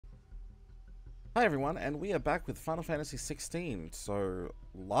Hi everyone, and we are back with Final Fantasy XVI. So,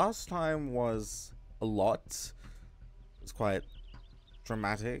 last time was a lot. It was quite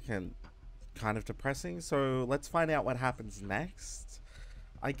dramatic and kind of depressing, so let's find out what happens next,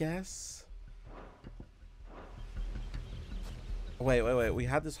 I guess. Wait, we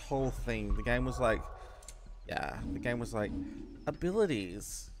had this whole thing. The game was like,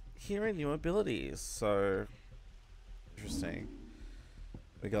 abilities. Here are new abilities, so, interesting.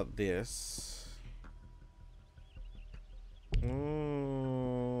 We got this.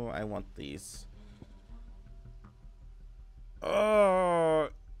 Ooh, I want these. Oh,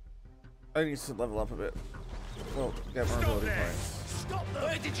 I need to level up a bit. Well, get more ability points. Stop them!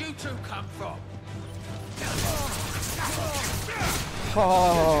 Where did you two come from?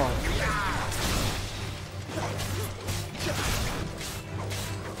 Oh.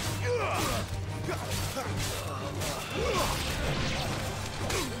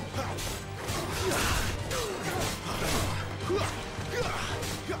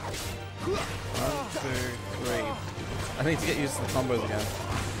 One, two, three. I need to get used to the combos again.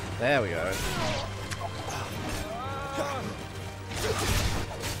 There we go.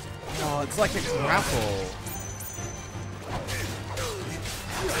 Oh, it's like a grapple.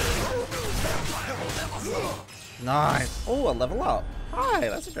 Nice. Oh, a level up. Hi,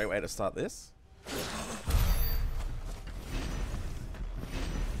 that's a great way to start this.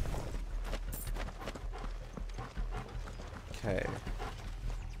 Okay.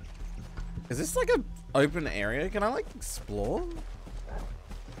 Is this like an open area? Can I like explore?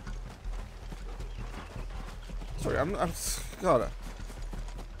 Sorry, I'm God.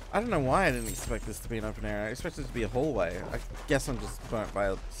 I don't know why I didn't expect this to be an open area. I expected it to be a hallway. I guess I'm just burnt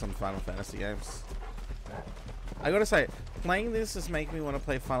by some Final Fantasy games. I gotta say, playing this is making me want to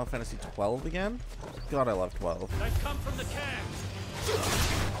play Final Fantasy 12 again. God, I love 12. They come from the camp.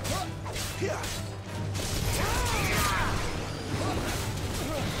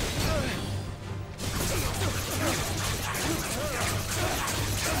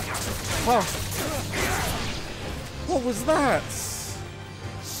 Oh. What was that?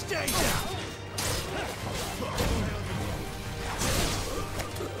 Stay down.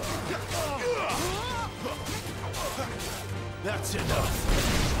 That's enough.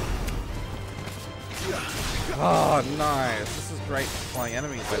 Oh, nice. This is great for flying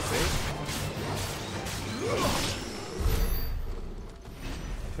enemies, I see.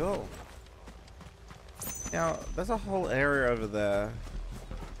 Cool. Now, there's a whole area over there,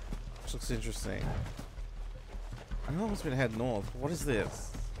 which looks interesting. I know I'm supposed to head north. What is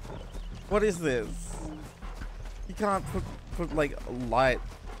this? What is this? You can't put like light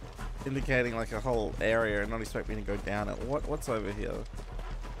indicating like a whole area and not expect me to go down it. What's over here?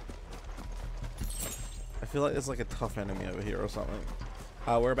 I feel like there's like a tough enemy over here or something.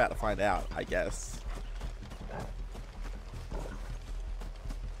 We're about to find out, I guess.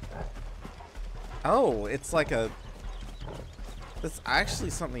 Oh, it's like a... There's actually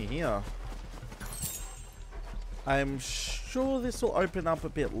something here. I'm sure this will open up a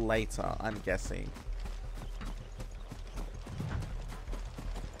bit later, I'm guessing.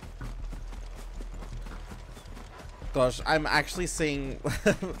 Gosh, I'm actually seeing...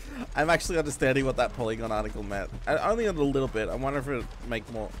 I'm actually understanding what that Polygon article meant. Only a little bit. I wonder if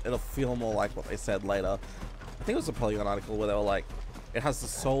it'll feel more like what they said later. I think it was a Polygon article where they were like, it has the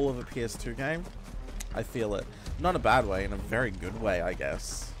soul of a PS2 game. I feel it. Not a bad way, in a very good way, I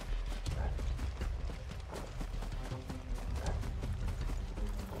guess.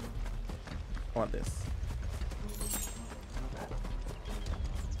 I want this.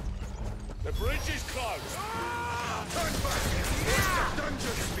 The bridge is closed. Turn back. The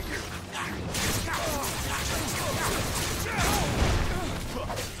dungeons begin.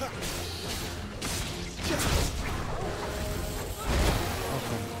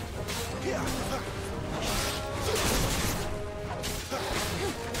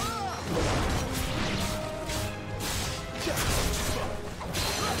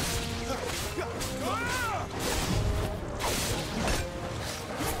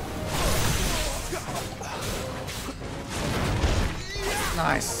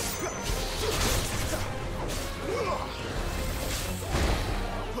 Nice.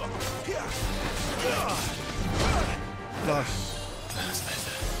 Gosh.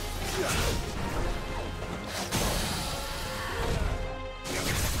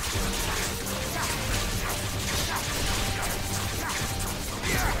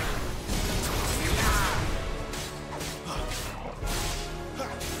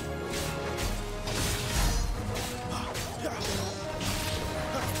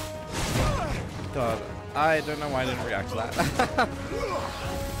 God, I don't know why I didn't react to that.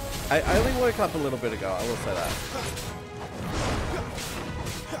 I only woke up a little bit ago, I will say that.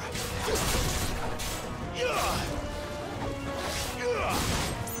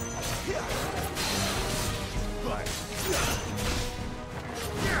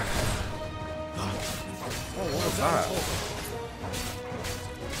 Oh, what was that?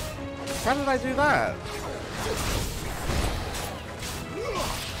 How did I do that?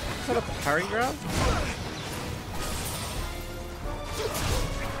 Is that a parry grab?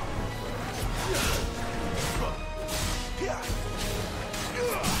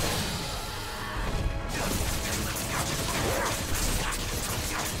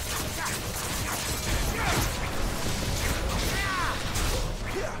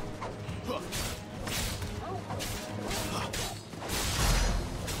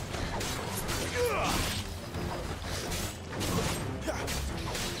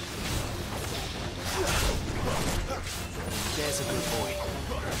 There's a good boy.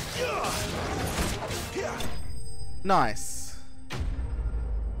 Nice.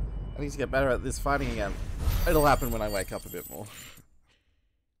 I need to get better at this fighting again. It'll happen when I wake up a bit more.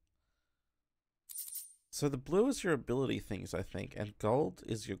 So the blue is your ability things, I think, and gold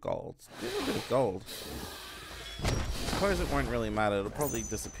is your gold. Do a bit of gold. I suppose it won't really matter. It'll probably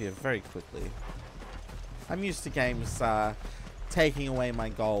disappear very quickly. I'm used to games taking away my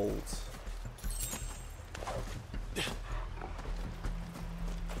gold.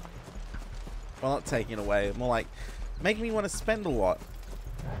 Well, not taking it away. More like making me want to spend a lot.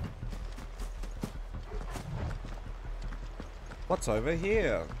 What's over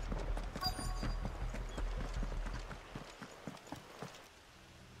here?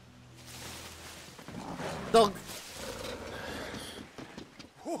 Dog.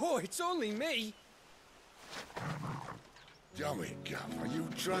 Oh, it's only me. Damn it, Gav. Are you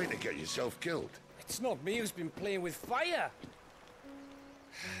trying to get yourself killed? It's not me who's been playing with fire.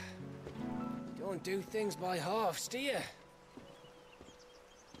 Don't do things by halves, do you?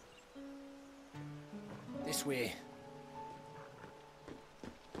 This way.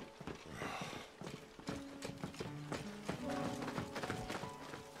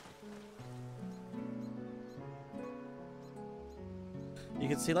 You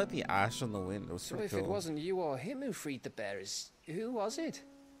can see like the ash on the wind. It was So so if cool. it wasn't you or him who freed the bearers, who was it?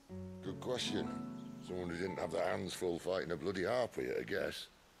 Good question. Someone who didn't have their hands full fighting a bloody harpy, I guess.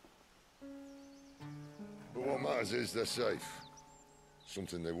 But what matters is they're safe.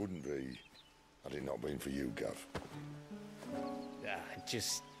 Something they wouldn't be had it not been for you, Gav.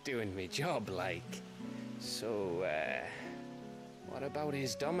 Just doing me job, like. So, what about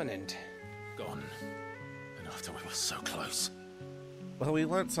his dominant? Gone. And after we were so close. Well, we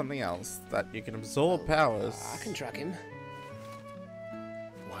learned something else. That you can absorb powers. I can track him.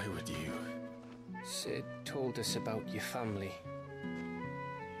 Why would you? Sid told us about your family.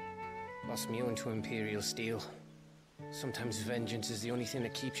 Lost me own to Imperial Steel. Sometimes vengeance is the only thing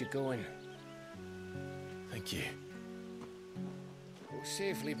that keeps you going. Thank you. Go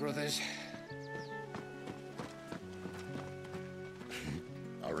safely, brothers.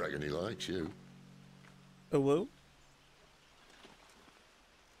 I reckon he likes you. Hello?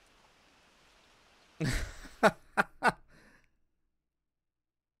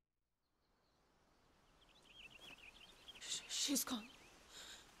 She's gone.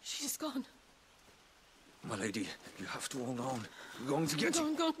 She's gone. My lady, you have to hold on. We're going to get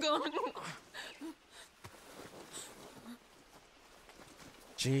you. Gone.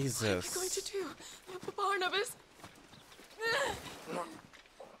 Jesus. What are we going to do? Barnabas?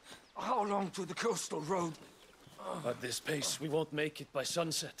 How long to the coastal road? At this pace, we won't make it by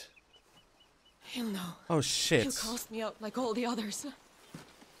sunset. He'll know. Oh shit. He'll cast me out like all the others.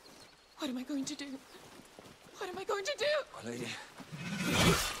 What am I going to do? What am I going to do? My lady.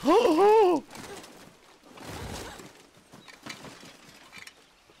 Oh!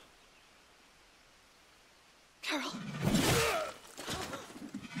 Carol.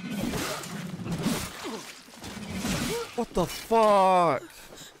 What the fuck?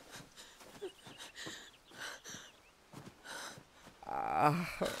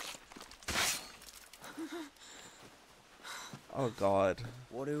 Oh god.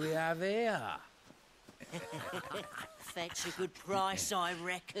 What do we have here? Fetch a good price, I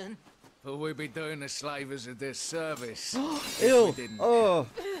reckon. But we'd be doing the slavers a disservice if Ew. we didn't Oh.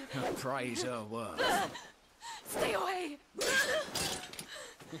 praise her work. Stay away.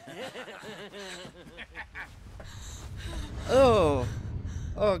 Oh.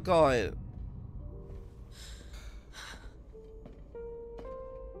 Oh god.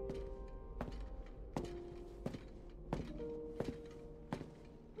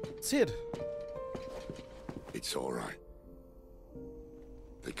 Sid. It's all right.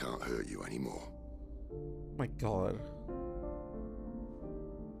 They can't hurt you anymore. Oh my god.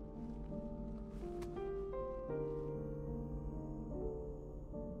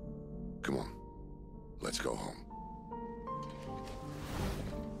 Come on. Let's go home.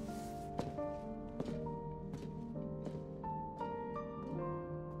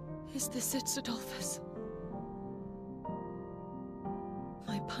 Is this it, Adolphus?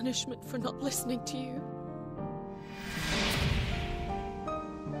 My punishment for not listening to you?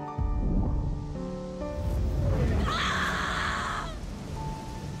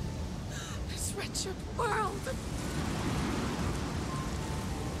 This wretched world!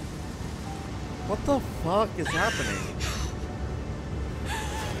 What the fuck is happening?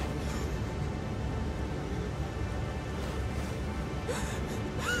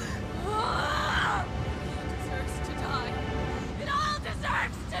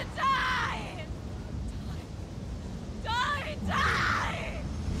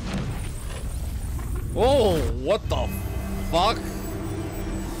 Oh, what the fuck?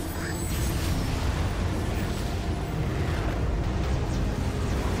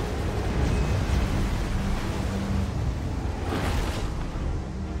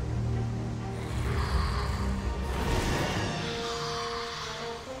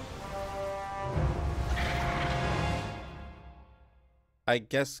 I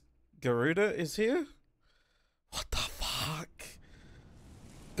guess Garuda is here? What the fuck?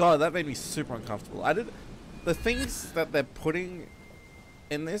 God, that made me super uncomfortable. The things that they're putting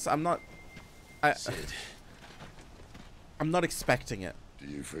in this, I'm not expecting it. Do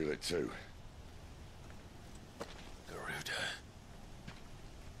you feel it too? Garuda.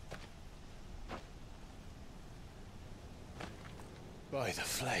 By the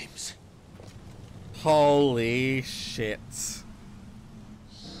flames. Holy shit.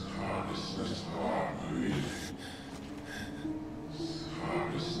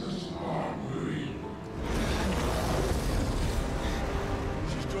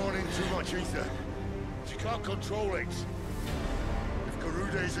 She's drawn in too much ether. She can't control it. If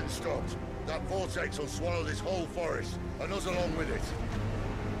Garuda isn't stopped, that vortex will swallow this whole forest, and us along with it.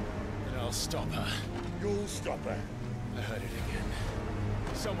 And I'll stop her. You'll stop her. I heard it again.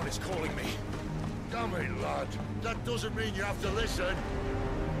 Someone is calling me. Damn it, lad. That doesn't mean you have to listen.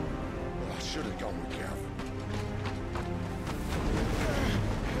 Well, I should have gone with Cav.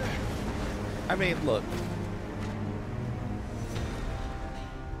 I mean, look.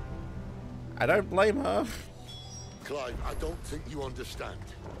 I don't blame her. Clive, I don't think you understand.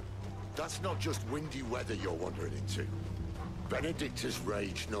 That's not just windy weather you're wandering into. Benedikta's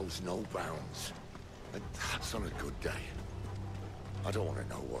rage knows no bounds. And that's on a good day. I don't want to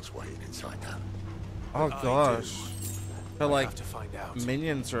know what's waiting inside that. Oh gosh. But like, have to find out.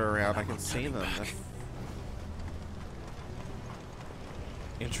 minions are around, I can see them. back.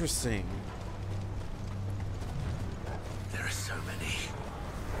 Interesting. There are so many.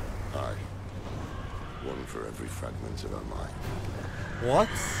 Aye. One for every fragment of her mind. What?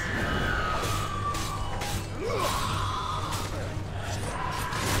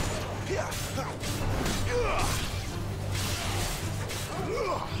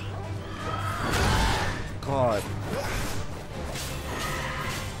 God.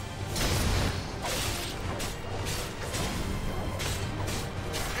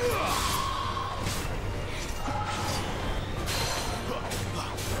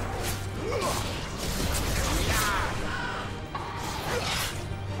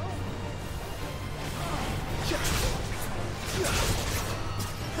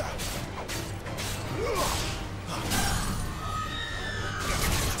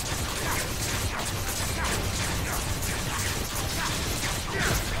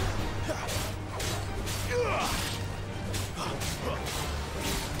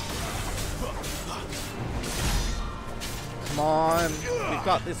 Come on, we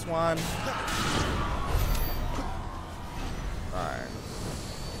got this one. Alright.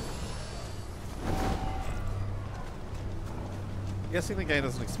 I'm guessing the game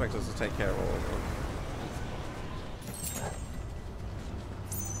doesn't expect us to take care of all of them.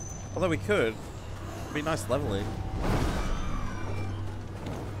 Although we could. It'd be nice leveling.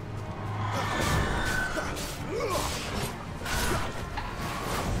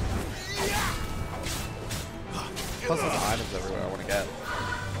 Plus there's items everywhere I want to get.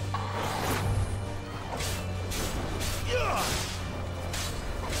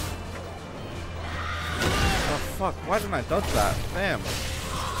 Oh fuck, why didn't I dodge that? Damn.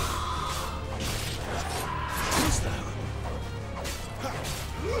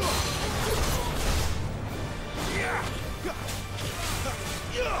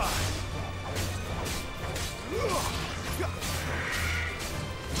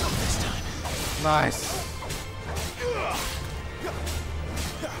 Nice.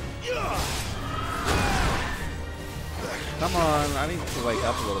 Come on, I need to wake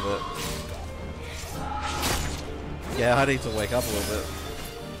up a little bit. Yeah, I need to wake up a little bit.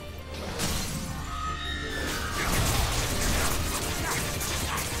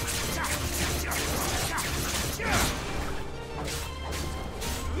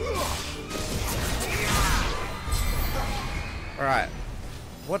 Alright.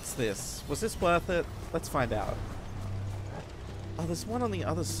 What's this? Was this worth it? Let's find out. Oh, there's one on the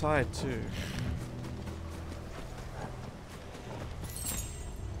other side too.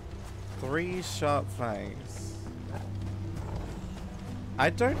 3 sharp fangs. I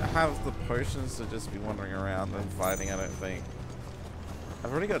don't have the potions to just be wandering around and fighting, I don't think.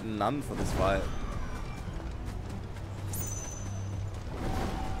 I've already got none for this fight.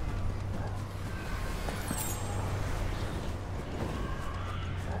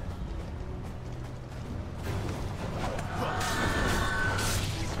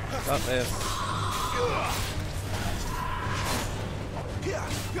 Got this.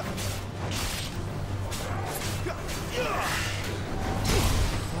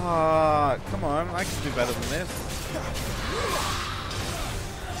 Ah, come on, I can do better than this.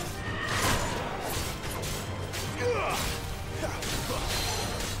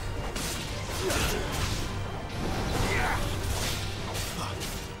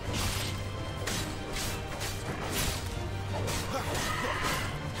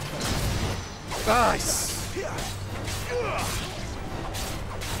 Nice.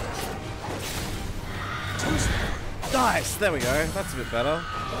 Nice, there we go. That's a bit better.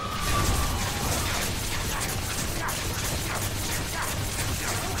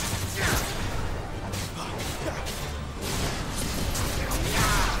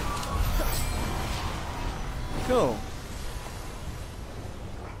 Cool.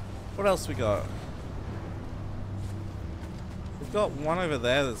 What else we got? We've got one over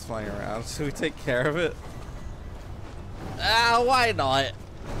there that's flying around. Should we take care of it? Ah, why not?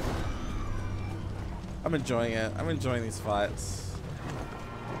 I'm enjoying it. I'm enjoying these fights.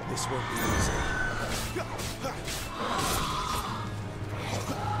 This won't be easy.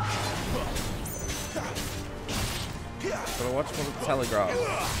 Gotta watch for the telegraph.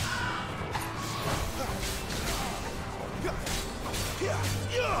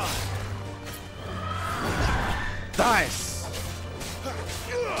 Nice.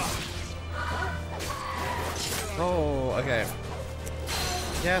 Oh, okay.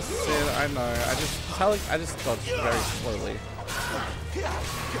 Yes, Sid, I know. I just dodged very slowly.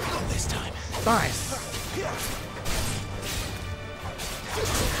 Not this time. Nice.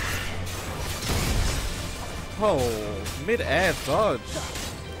 Oh, mid-air dodge.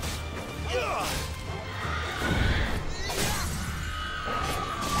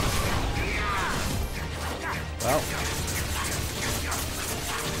 Well,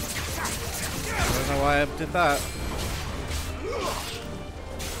 I don't know why I did that.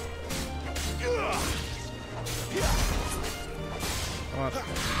 Come on.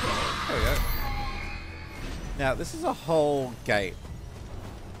 There we go. Now, this is a whole gate.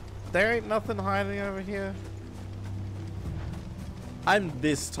 There ain't nothing hiding over here. I'm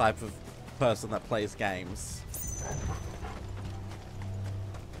this type of person that plays games.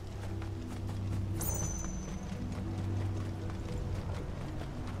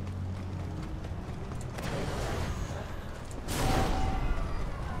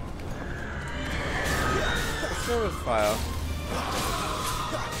 Let's go with fire.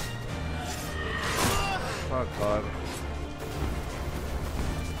 Oh god.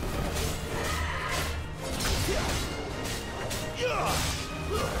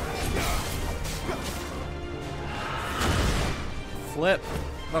 Flip.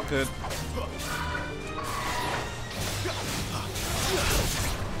 Not good.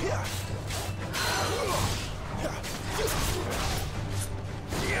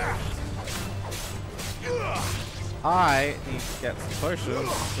 I need to get some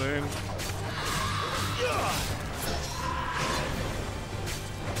potions soon.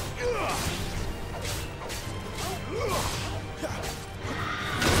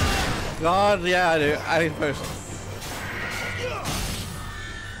 God, yeah, I do. I need potions.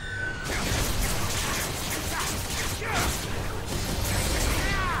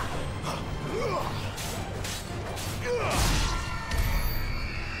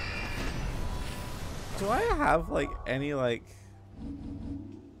 Do I have like any like?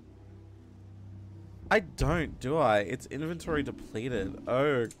 I don't, do I? It's inventory depleted.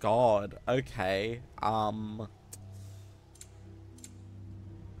 Oh god. Okay. How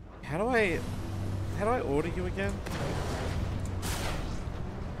do I order you again?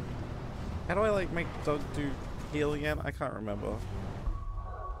 How do I like make dog do heal again? I can't remember.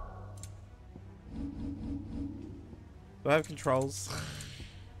 Do I have controls?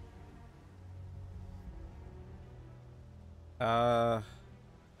 Oh,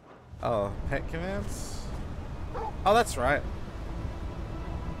 pet commands? Oh, that's right.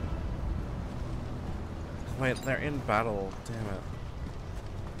 Wait, they're in battle. Damn it.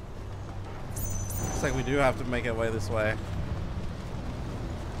 Looks like we do have to make our way this way.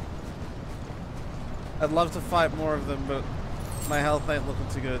 I'd love to fight more of them, but my health ain't looking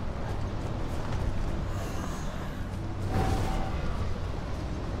too good.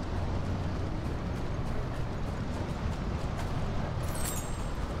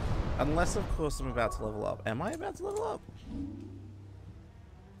 Unless, of course, I'm about to level up. Am I about to level up?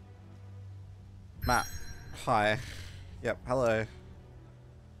 Matt. Hi. Yep, hello.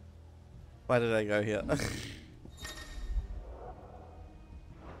 Why did I go here?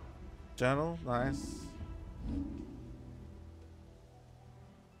 Journal, nice.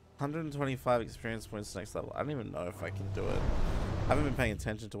 125 experience points next level. I don't even know if I can do it. I haven't been paying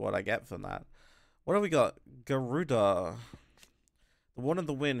attention to what I get from that. What have we got? Garuda. The Warden of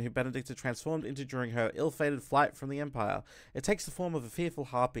the Wind, who Benedikta transformed into during her ill-fated flight from the Empire. It takes the form of a fearful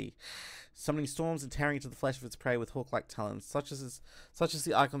harpy, summoning storms and tearing into the flesh of its prey with hawk-like talons, such as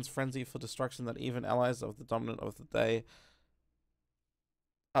the icon's frenzy for destruction that even allies of the dominant of the day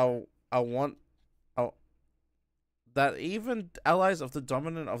that even allies of the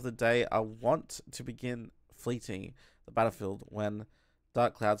dominant of the day are wont to begin fleeting the battlefield when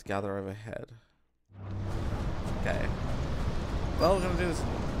dark clouds gather overhead. Okay. Well, we're gonna do this.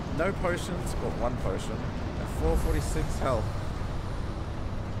 No potions, but one potion. At 446 health.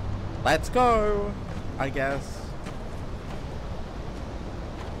 Let's go! I guess.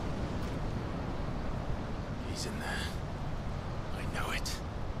 He's in there. I know it.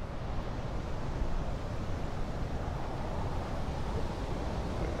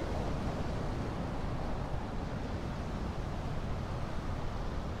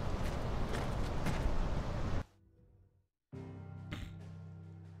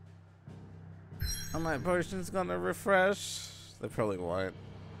 Are my potions gonna refresh? They probably won't.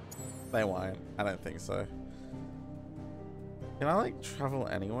 They won't. I don't think so. Can I like travel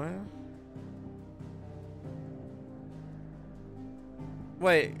anywhere?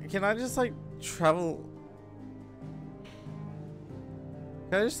 Wait, can I just like travel?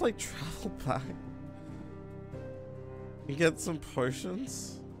 Can I just like travel back and get some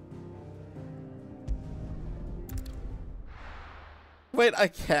potions? Wait, I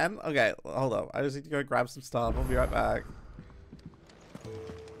can? Okay, hold up. I just need to go grab some stuff. I'll be right back.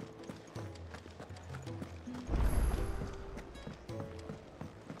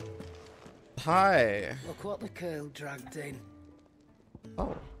 Hi. Look what the girl dragged in.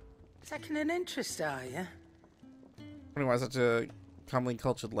 Oh. Taking an interest, are you? Wondering why such a comely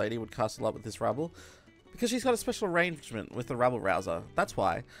cultured lady would cast a lot with this rabble? Because she's got a special arrangement with the rabble rouser. That's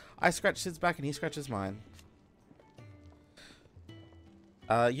why. I scratch Sid's back and he scratches mine.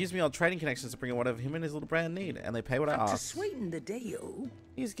 Use me on trading connections to bring in whatever him and his little brand need, and they pay what I ask. To sweeten the deal.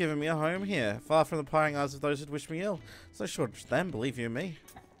 He's given me a home here, far from the prying eyes of those who'd wish me ill. So short of them, believe you me.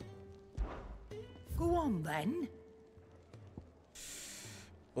 Go on then.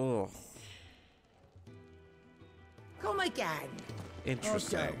 Oh. Come again.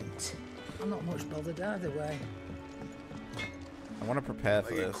 Interesting. Or don't. I'm not much bothered either way. I want to prepare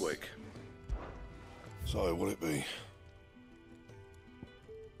for Make it this. quick. So, what'll it be?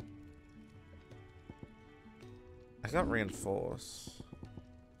 I got reinforce.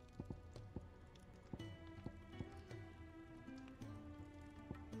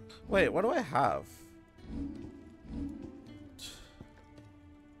 Wait, what do I have?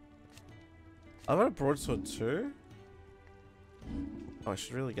 I got a broadsword too? Oh, I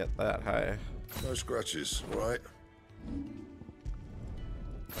should really get that, hey. No scratches, right?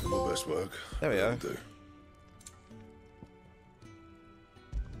 My best work. There we go. Do.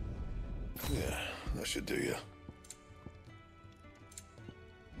 Yeah, that should do you.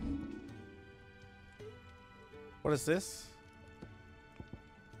 What is this?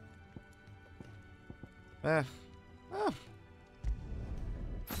 Ah.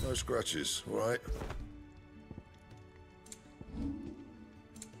 No scratches, right?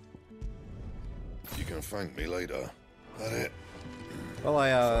 You can thank me later. That it? Well,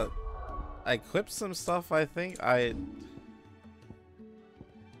 I equipped some stuff, I think.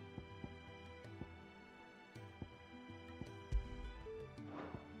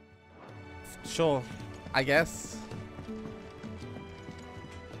 Sure, I guess.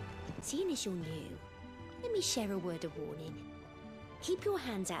 Seeing as you're new, let me share a word of warning. Keep your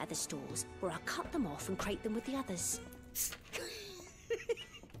hands out of the stalls, or I'll cut them off and crate them with the others.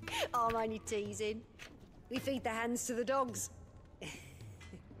 I'm only teasing. We feed the hands to the dogs.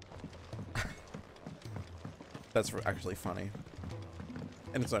 That's actually funny.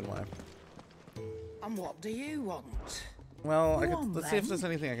 In its own way. And what do you want? Well, Go on, let's see if then. there's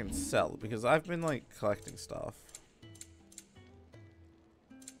anything I can sell, because I've been, like, collecting stuff.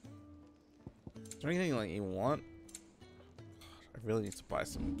 Is there anything, like, you want? I really need to buy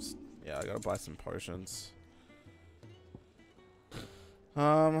some... Yeah, I gotta buy some potions.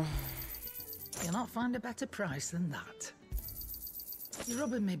 You'll not find a better price than that. You're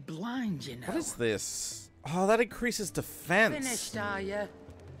rubbing me blind, you know. What is this? Oh, that increases defense. Finished, are you?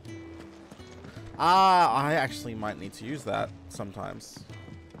 Ah, I actually might need to use that sometimes.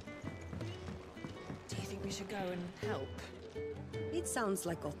 Do you think we should go and help? It sounds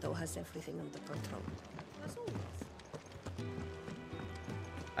like Otto has everything under control. As always.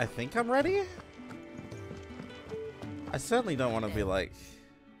 I think I'm ready. I certainly don't want to be like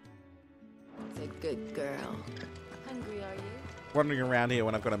It's a good girl. Hungry, are you? wandering around here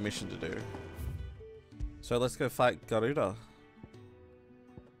when I've got a mission to do. So let's go fight Garuda.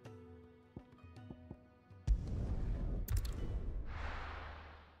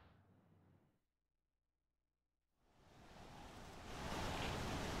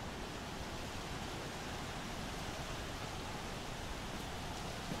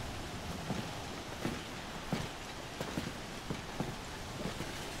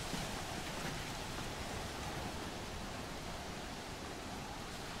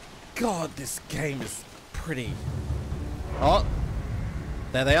 God, this game is pretty. Oh,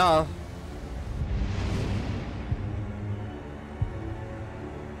 there they are.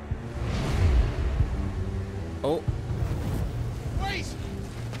 Oh. Wait!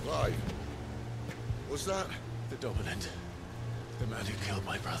 Clive. Was that? The Dominant. The man who killed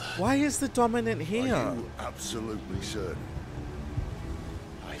my brother. Why is the Dominant here? Are you absolutely certain?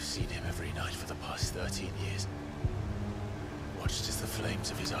 I've seen him every night for the past 13 years. Watched as the flames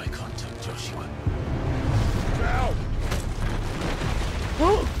of his icon took Joshua. Down!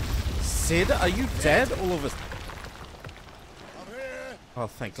 Oh, Sid, are you dead? All of us. I'm here! Oh,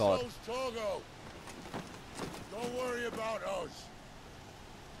 thank God. So's Togo! Don't worry about us!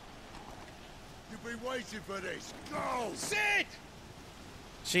 You've been waiting for this! Go! Sid!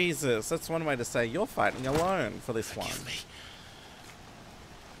 Jesus, that's one way to say you're fighting alone for this one. Forgive me.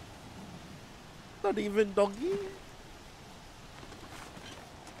 Not even doggy.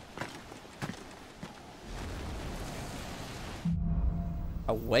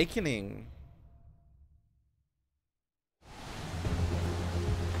 Awakening.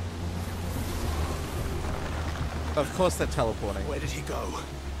 Of course they're teleporting. Where did he go?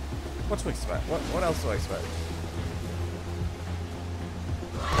 What to expect? What else do I expect?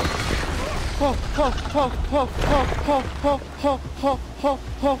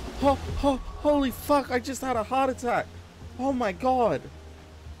 Holy fuck, I just had a heart attack. Oh my God.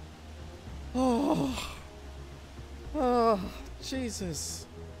 Oh. Oh, Jesus.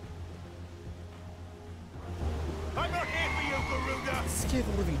 I'm not here for you, Garuda! Scared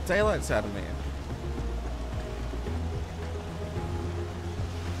the living daylights out of me.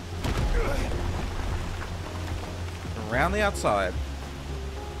 Around the outside.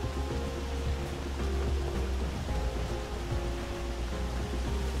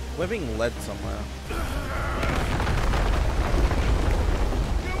 We're being led somewhere.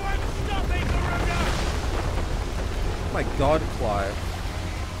 You won't stop me, Garuda! Oh my God, Clive.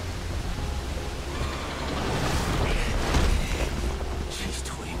 She's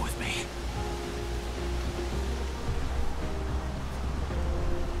toying with me.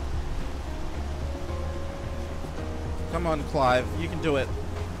 Come on, Clive. You can do it.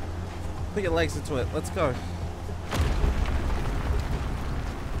 Put your legs into it. Let's go.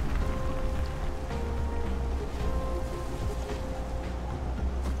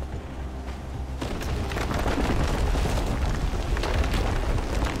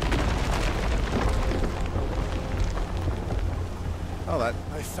 Oh, that.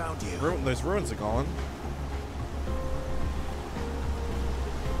 I found you. Those ruins are gone.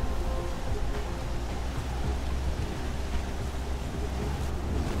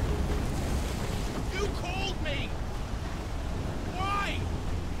 You called me! Why?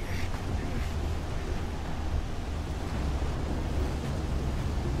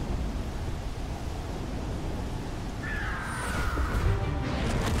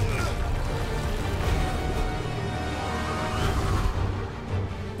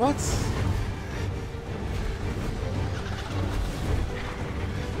 What?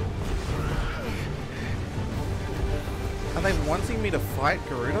 Are they wanting me to fight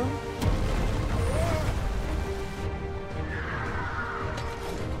Garuda?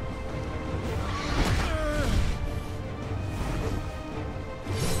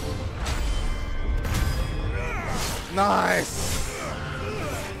 Nice!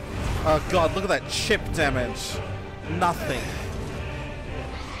 Oh god, look at that chip damage. Nothing.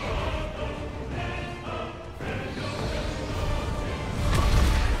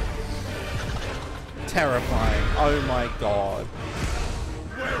 Terrifying. Oh my god.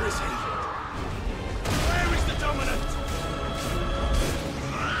 Where is he? Where is the dominant?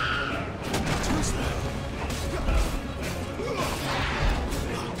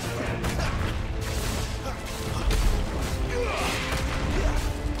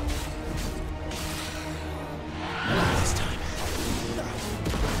 This time.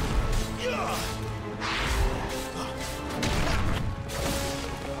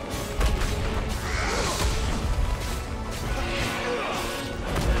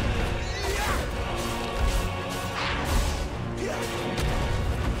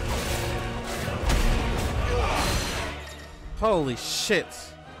 Holy shit.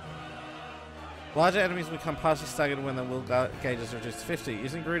 Larger enemies become partially staggered when their will gauge is reduced to 50.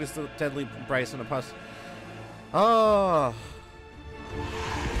 Using Garuda's deadly embrace and a pass. Oh.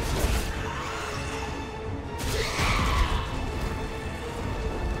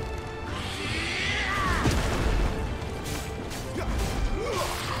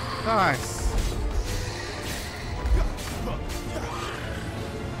 Nice.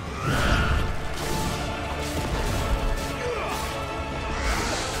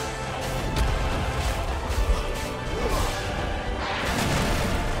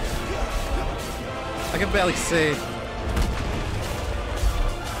 I can barely see.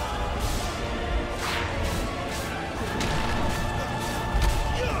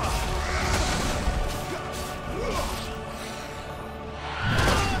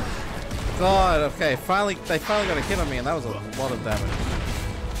 God, okay, finally, they finally got a hit on me, and that was a lot of damage.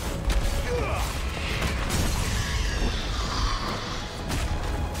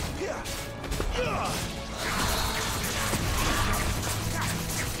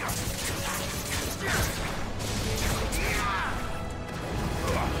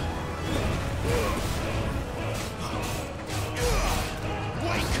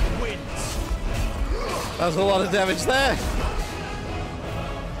 That was a lot of damage there.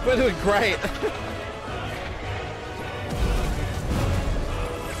 We're doing great.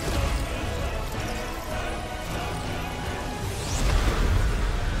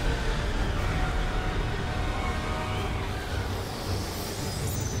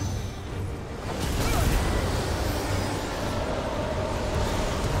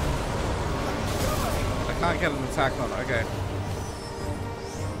 I can't get an attack on it. Okay.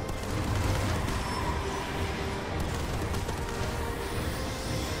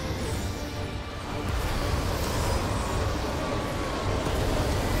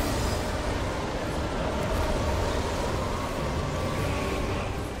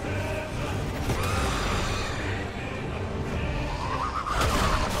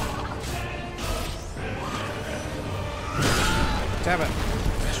 Damn it.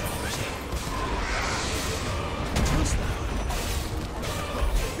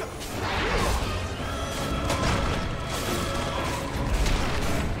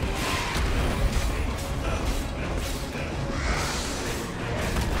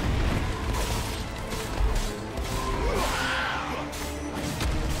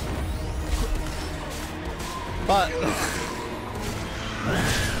 But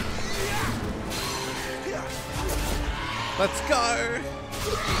let's go.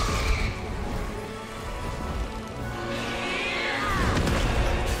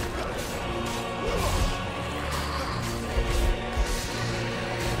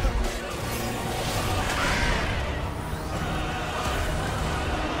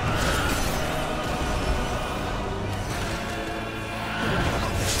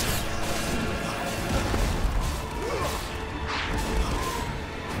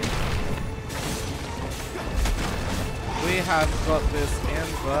 We have got this in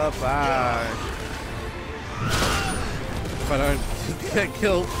the bag. If I don't get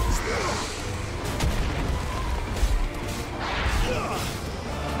killed.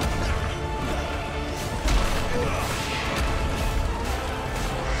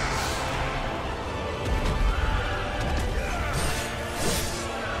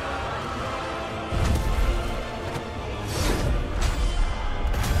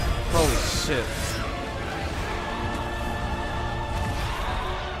 Holy shit.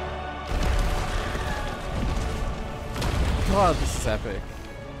 God, this is epic.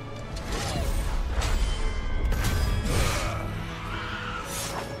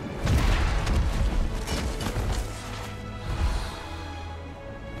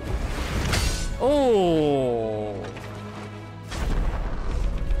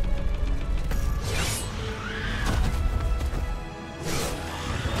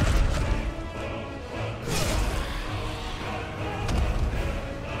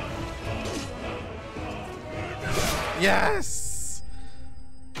 Yes!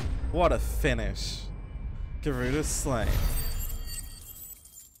 What a finish. Garuda's slain.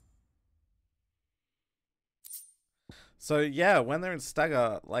 So yeah, when they're in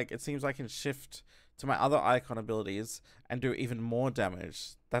stagger, like it seems I can shift to my other icon abilities and do even more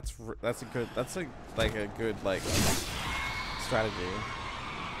damage. That's a good strategy.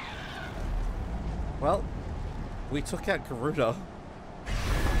 Well, we took out Garuda.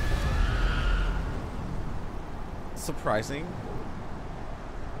 Surprising.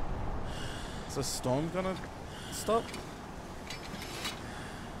 Is the storm gonna stop?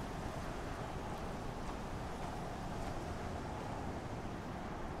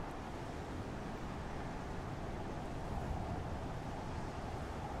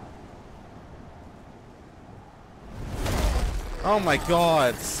 Oh my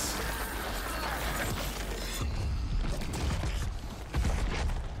god.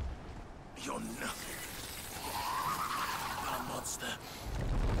 You're nothing but a monster.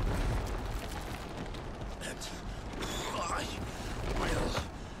 And I will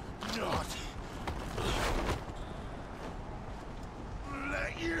not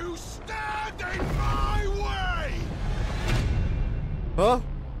let you stand in my way! Huh?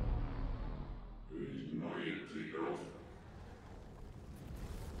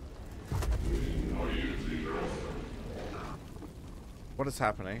 What is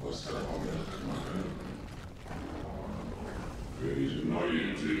happening?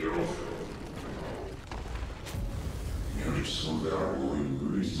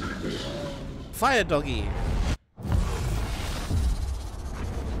 Fire doggy.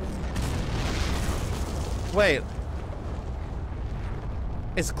 Wait.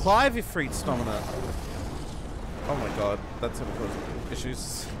 Is Clive Ifrit's dominant? Oh my god, that's gonna cause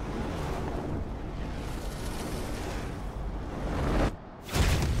issues.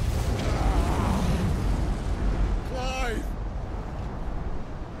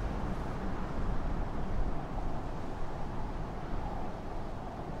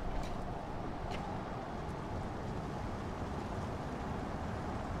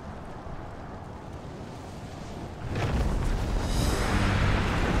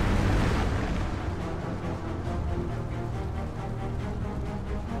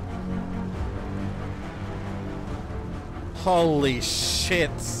 Holy shit.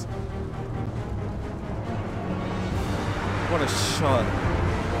 What a shot.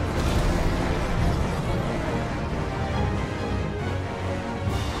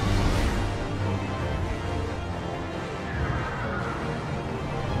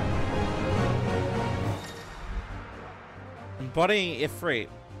 Embodying Ifrit.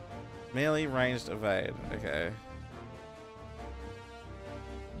 Merely ranged evade. Okay.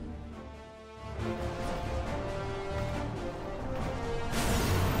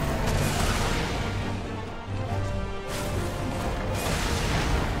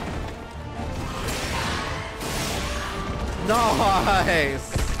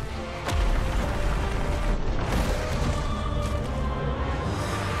 Nice!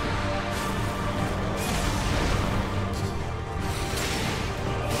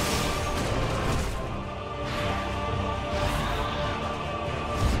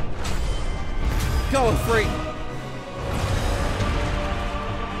 Go, free!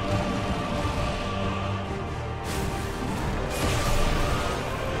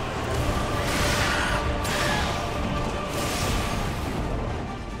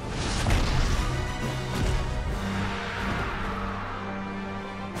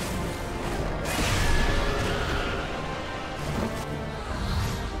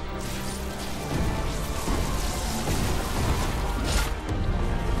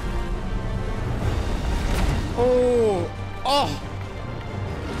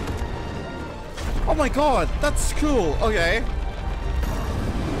 Oh my god, that's cool. Okay.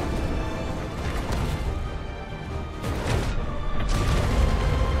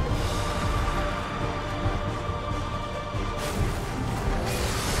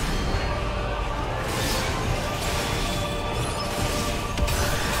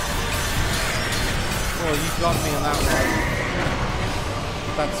 Oh, you got me on that one.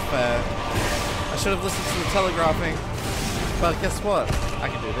 That's fair. I should have listened to the telegraphing. But guess what? I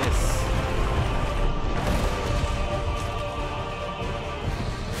can do this.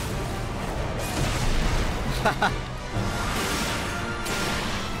 I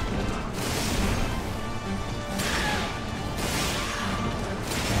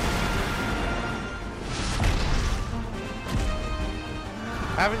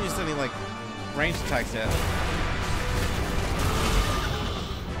haven't used any like range attacks yet.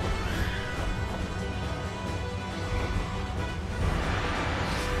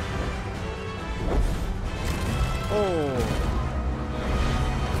 Oh.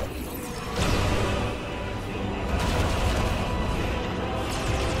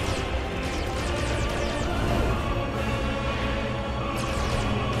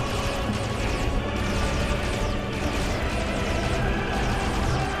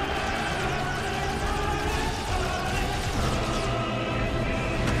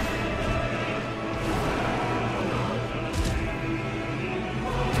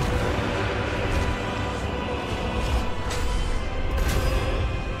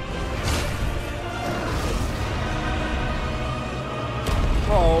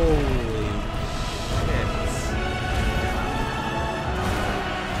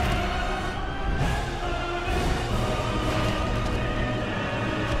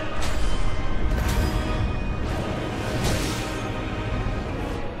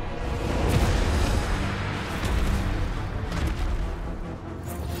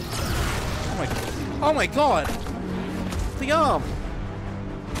 Oh my god! The arm!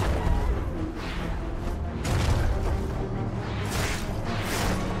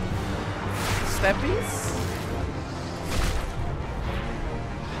 Steppies?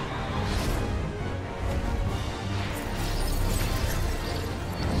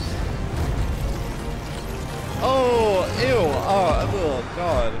 Oh, ew. Oh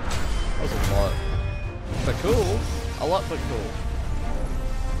god. That was a lot. But cool. A lot, but cool.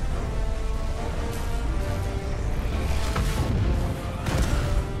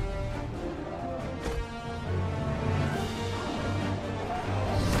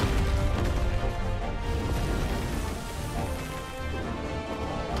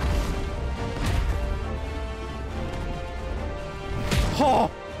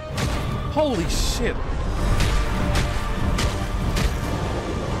 Oh! Holy shit!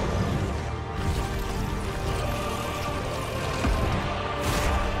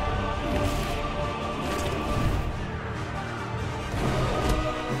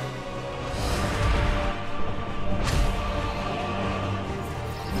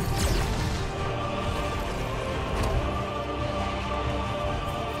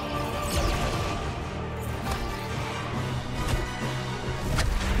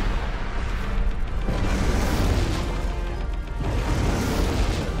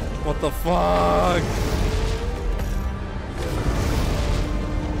 What the fuck?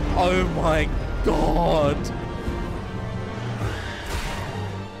 Oh my god.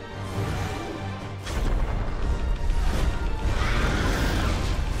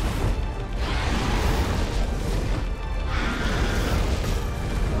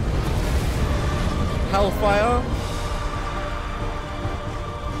 Hellfire.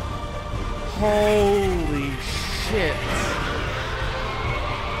 Holy shit.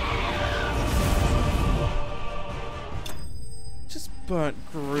 Burnt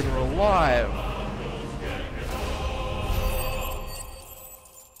Garuda alive.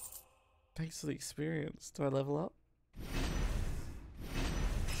 Thanks for the experience. Do I level up?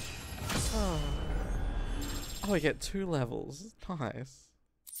 Oh, I get 2 levels. Nice.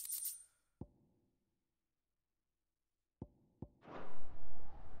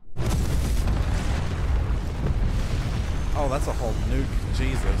 Oh, that's a whole nuke.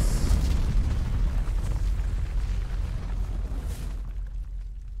 Jesus.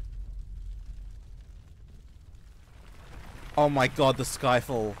 Oh my god, the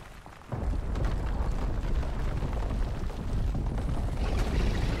Skyfall.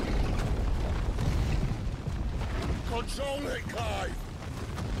 Control it, Clive!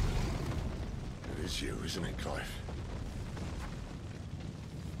 It is you, isn't it, Clive?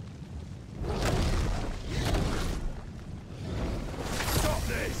 Stop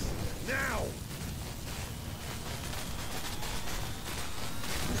this! Now!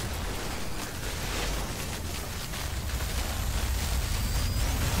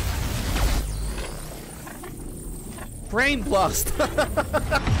 Brain blast!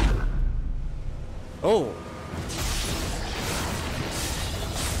 Oh.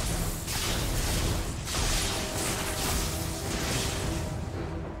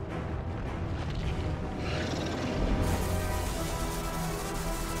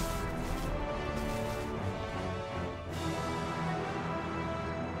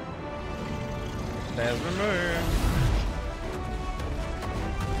 There's the moon.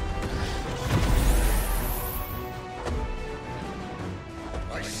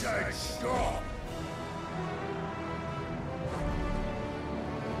 I said stop!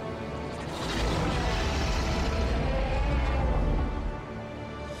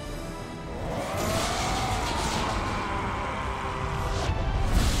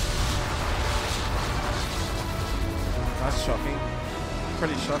 That's shocking.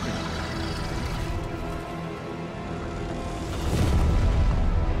 Pretty shocking.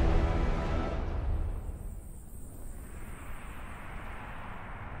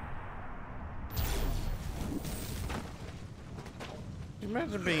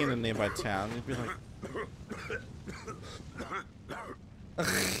 Imagine being in a nearby town, you'd be like,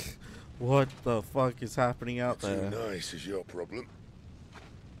 what the fuck is happening out there? Too nice is your problem.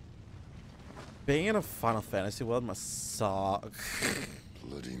 Being in a Final Fantasy world must suck.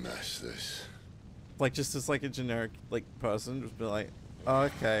 Bloody mess, this. Like, just as like a generic like person, just be like, oh,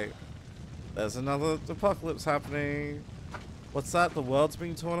 okay, there's another apocalypse happening. What's that? The world's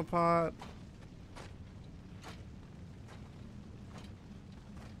being torn apart.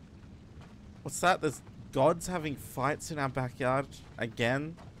 What's that? There's gods having fights in our backyard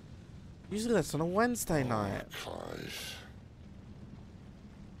again. Usually that's on a Wednesday night. Clive.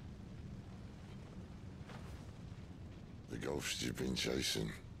 The ghost you've been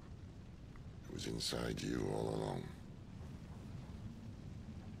chasing. It was inside you all along.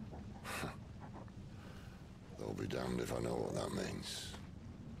 I'll be damned if I know what that means.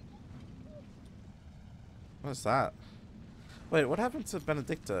 What's that? Wait, what happened to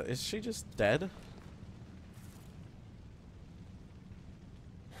Benedikta? Is she just dead?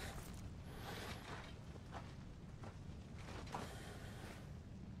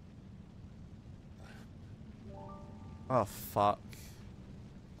 Oh, fuck.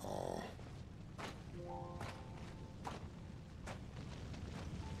 Oh.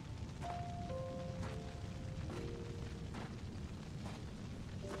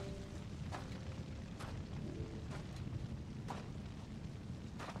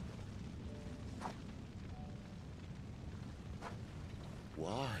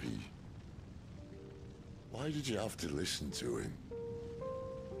 Why? Why did you have to listen to him?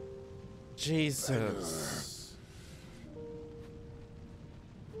 Jesus.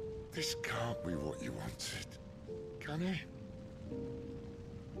 This can't be what you wanted, can it?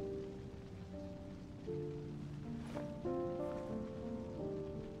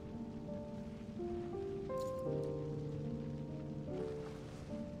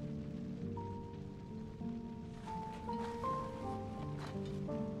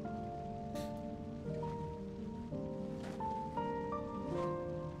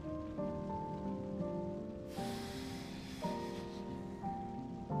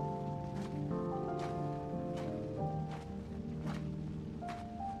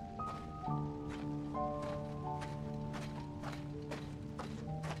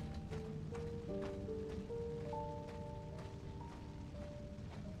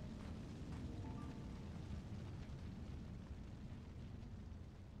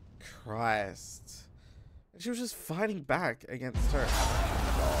 Christ. And she was just fighting back against her.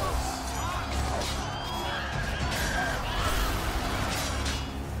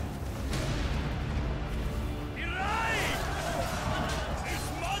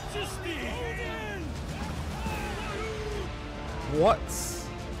 What?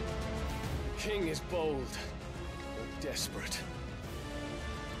 The king is bold, but desperate.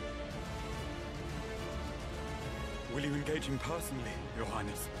 Will you engage him personally, Your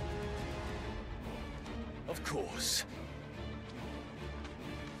Highness? Of course.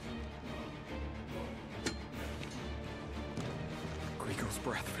 Kriegos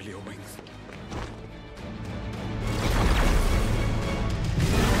breath fill your wings.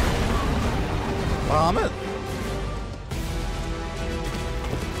 Bomb it.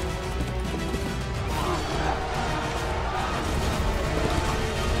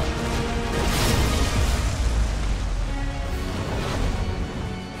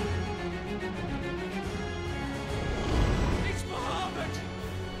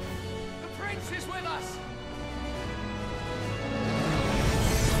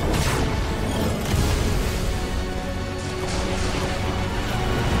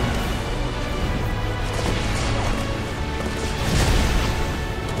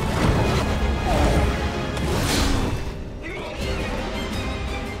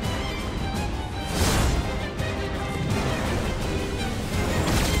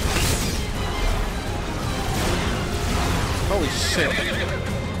 Holy shit.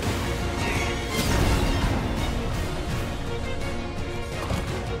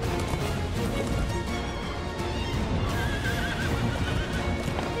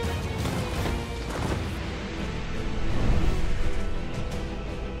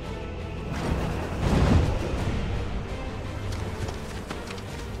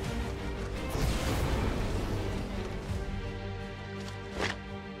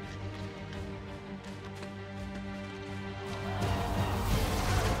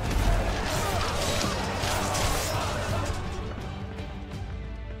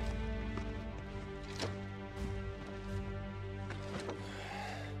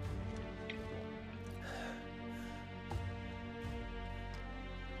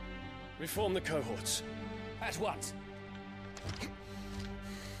 Reform the cohorts. At once.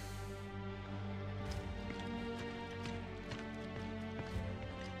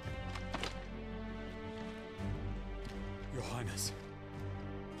 Your Highness.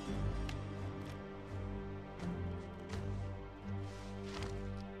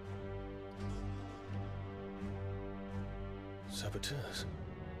 Saboteurs.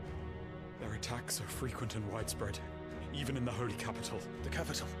 Their attacks are frequent and widespread, even in the holy capital. The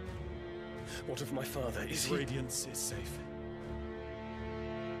capital? What of my father? Is he? Radiance is safe.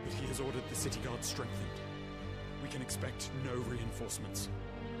 But he has ordered the city guard strengthened. We can expect no reinforcements.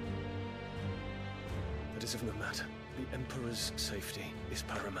 That is of no matter. The Emperor's safety is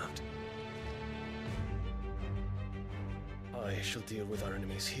paramount. I shall deal with our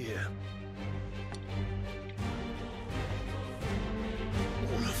enemies here,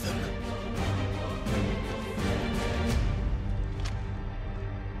 All of them.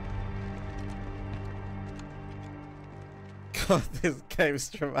 God, this game is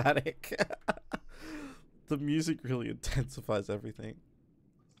dramatic. The music really intensifies everything.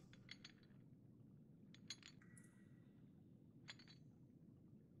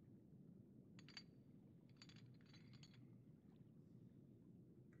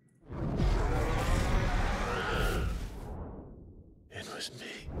 It was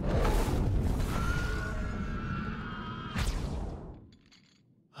me.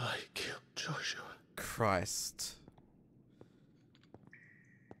 I killed Joshua. Christ.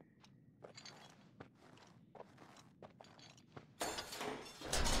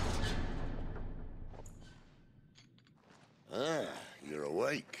 Ah, you're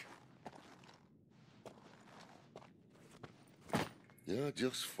awake. You're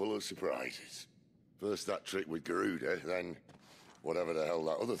just full of surprises. First that trick with Garuda, then whatever the hell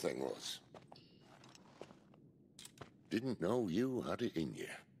that other thing was. Didn't know you had it in you.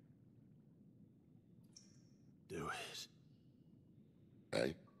 Do it.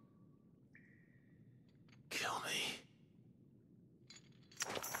 Hey? Kill me.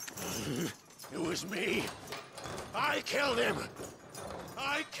 It was me. I killed him!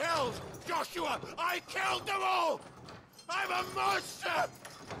 I killed Joshua! I killed them all! I'm a monster!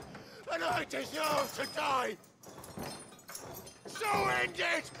 And I deserve to die! So end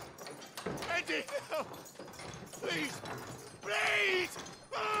it! End it now! Please! Please!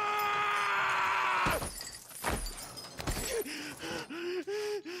 Ah!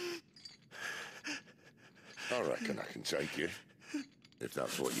 I reckon I can take you, if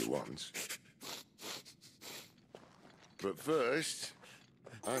that's what you want. But first,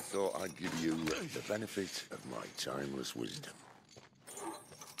 I thought I'd give you the benefit of my timeless wisdom.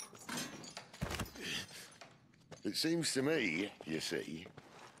 It seems to me, you see,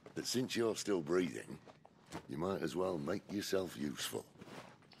 that since you're still breathing, you might as well make yourself useful.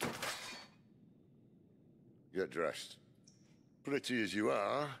 Get dressed. Pretty as you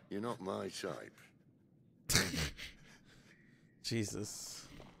are, you're not my type. Jesus.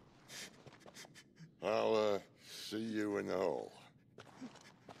 I'll, see you in the hall.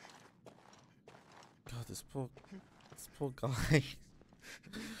 God, this poor guy.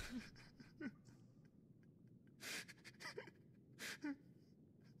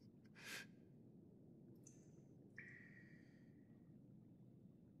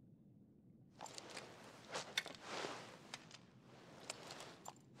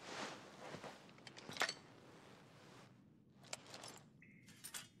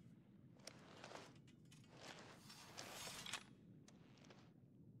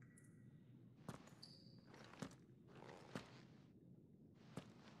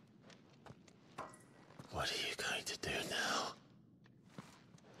 What are you going to do now?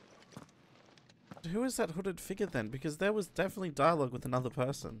 Who is that hooded figure then? Because there was definitely dialogue with another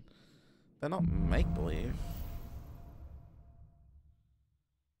person. They're not make-believe.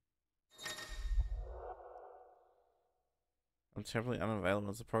 I'm temporarily unavailable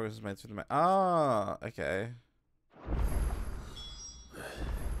as the progress is made through the Ah, okay.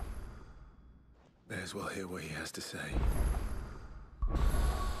 May as well hear what he has to say.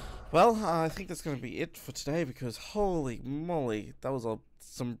 Well, I think that's going to be it for today because holy moly, that was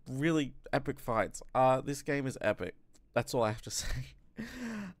some really epic fights. This game is epic. That's all I have to say.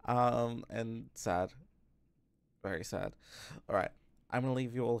 And sad. Very sad. Alright, I'm going to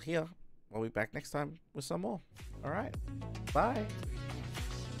leave you all here. I'll be back next time with some more. Alright, bye.